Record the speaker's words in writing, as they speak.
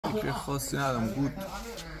Because I'm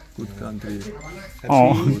good country.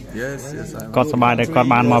 Oh, Yes, I'm got somebody that got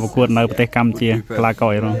man more good now, but they come to you. Like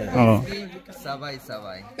oh, Savai.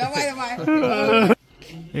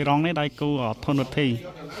 Iran này đây cô ở thôn Đột Thi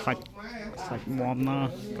sạch sạch mồm nó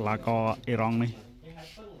là có Iran này.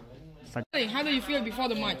 How do you feel before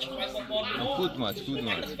the match? good match.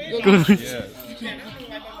 Good. Yeah.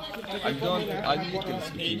 I little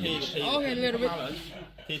speak English. Okay, a little bit.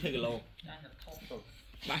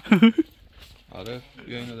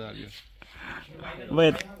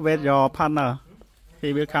 Wait your partner.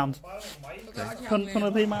 He will come. Thôn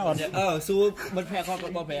Đột Thi mà. Xu bật phe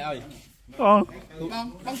con bò phe ơi. Bong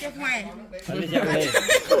Kun Khmer.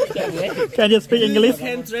 Can you speak English? You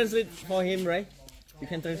can translate for him, right? You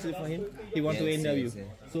can translate for him. He want to interview.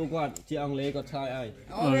 So what? Chị ông lấy có try ai?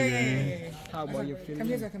 Okay. How about your feeling? Come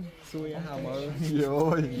here, come here.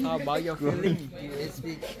 How about your feeling?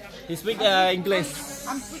 He speak English.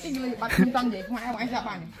 I'm speaking English, but không tâm gì, không ai hỏi sao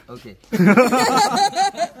bạn. Okay.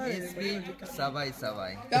 He speak Savai.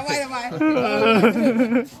 Savai.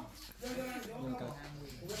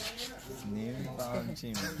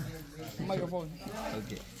 Microphone.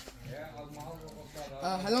 Okay.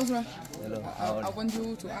 Hello, sir. Hello. I want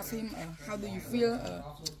you to ask him how do you feel?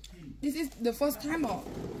 This is the first time or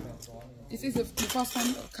this is the first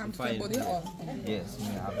time come to Cambodia or? Yes,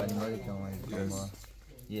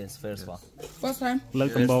 yes, first one. First time. Lên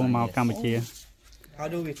Cambodia màu Campuchia. How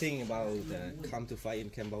do we think about come to fight in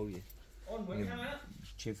Cambodia?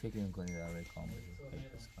 Chief Higgins going to Cambodia.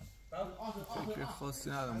 Because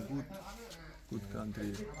I'm good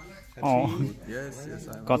country. Oh, Yes,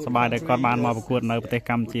 I'm got somebody that got man more good now, but they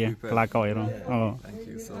come to you. Like oh, Thank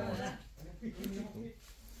you so much.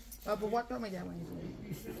 But what got my dad?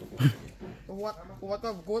 What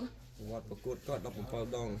got good? What good got up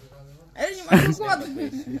and dong. You might have got.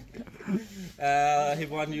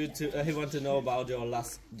 He want to know about your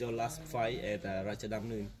last fight at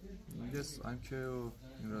Ratchadamnoon. Yes, I'm KO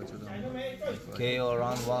in Rotterdam. KO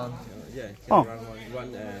round one. Yeah, Oh. round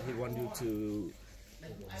one. He want you to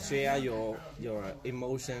share your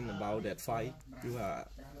emotion about that fight.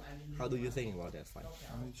 How do you think about that fight?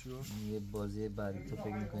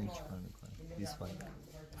 This fight.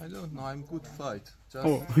 I don't know, I'm good fight. Just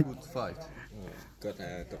Oh. good fight. Good.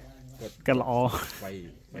 Cái lọ. Fight.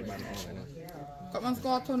 Got one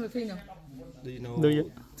score thôn được thi nào? Do you know Do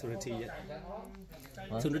you? Turati yet?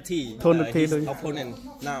 Thôn Đột Thi his thôi. opponent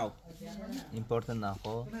now. Important now.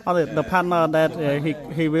 Oh, the partner that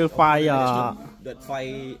he will fight. That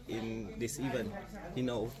fight in this event, he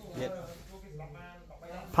know yet.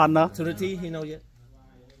 Partner. Turati, he know yet.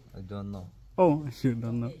 I don't know. Oh, you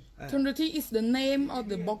don't know. Thôn được thi is the name of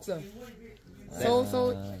the boxer. So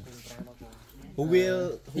Who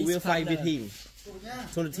will fight with him?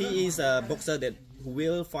 Turati is a boxer that who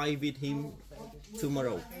will fight with him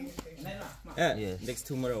tomorrow. Yes. Next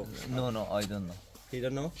tomorrow. No, I don't know. He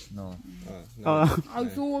don't know. No. ai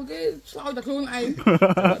xua cái sao chặt luôn ai.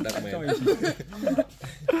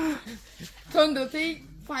 Thôn được thi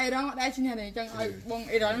phải đó đây trên này chẳng ai bông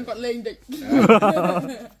ấy đó nó còn lên địch.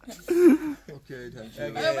 Okay, thank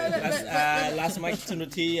you. Last match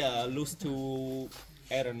Turati lose to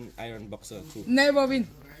Iron boxer too. Never win.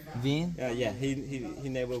 Win? Yeah. He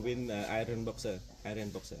never win Iron boxer.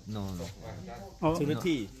 No. Oh,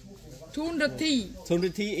 Turati. Thôn được thi.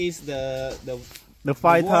 Turati is the the one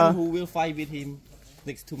fighter. who will fight with him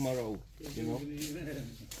next tomorrow, you know.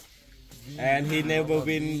 And he never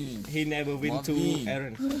win to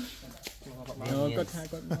Aaron.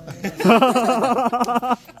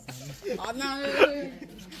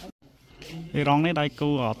 Iran này đây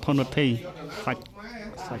cô ở thôn Đột Thi sạch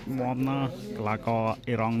sạch mồm nó là có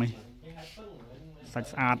Iran này sạch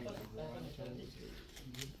sạch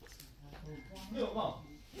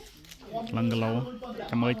lần cái lỗ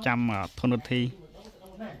cho mới chăm ở thôn Đột Thi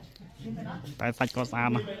tại sạch có sạch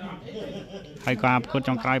hay qua cô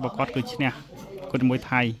trong cái bọc cốt cứ nè cô mới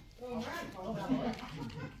thay